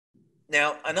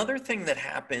Now, another thing that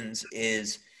happens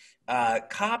is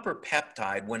copper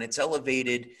peptide, when it's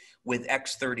elevated with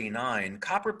X39,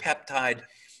 copper peptide,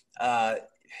 uh,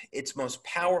 its most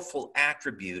powerful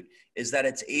attribute is that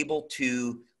it's able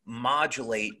to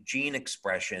modulate gene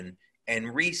expression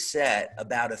and reset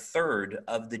about a third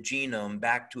of the genome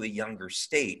back to a younger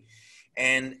state.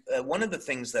 And one of the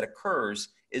things that occurs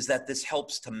is that this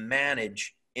helps to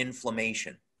manage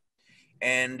inflammation.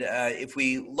 And if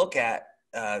we look at,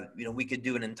 we could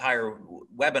do an entire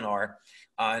webinar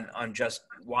on just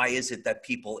why is it that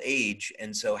people age,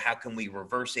 and so how can we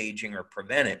reverse aging or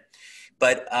prevent it?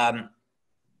 But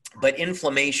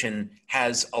inflammation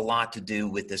has a lot to do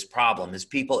with this problem. As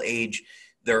people age,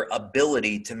 their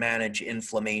ability to manage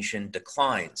inflammation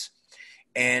declines.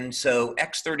 And so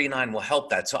X39 will help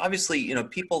that. So obviously,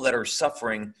 people that are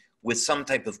suffering with some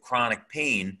type of chronic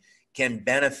pain can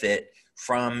benefit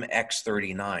from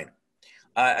X39.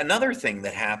 Another thing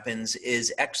that happens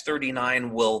is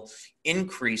X39 will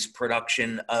increase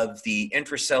production of the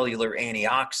intracellular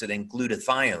antioxidant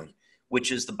glutathione,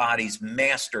 which is the body's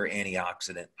master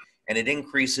antioxidant. And it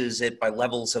increases it by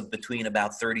levels of between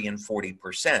about 30 and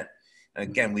 40%.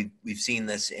 Again, we've seen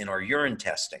this in our urine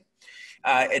testing.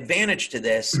 Advantage to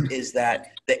this is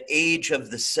that the age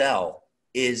of the cell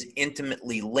is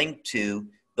intimately linked to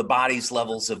the body's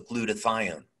levels of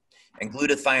glutathione. And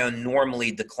glutathione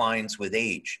normally declines with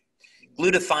age.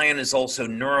 Glutathione is also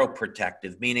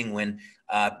neuroprotective, meaning when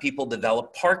people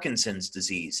develop Parkinson's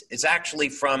disease, it's actually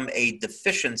from a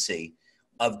deficiency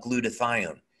of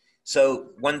glutathione. So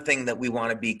one thing that we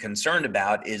want to be concerned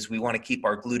about is we want to keep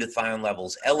our glutathione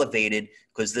levels elevated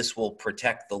because this will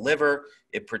protect the liver,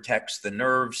 it protects the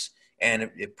nerves,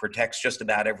 and it protects just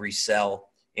about every cell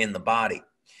in the body.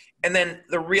 And then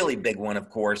the really big one, of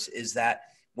course, is that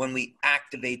when we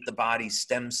activate the body's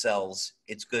stem cells,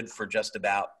 it's good for just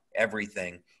about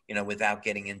everything, without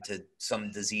getting into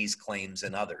some disease claims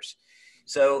and others.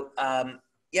 So,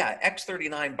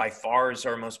 X39 by far is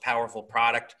our most powerful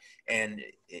product, and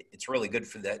it's really good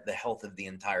for the health of the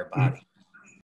entire body.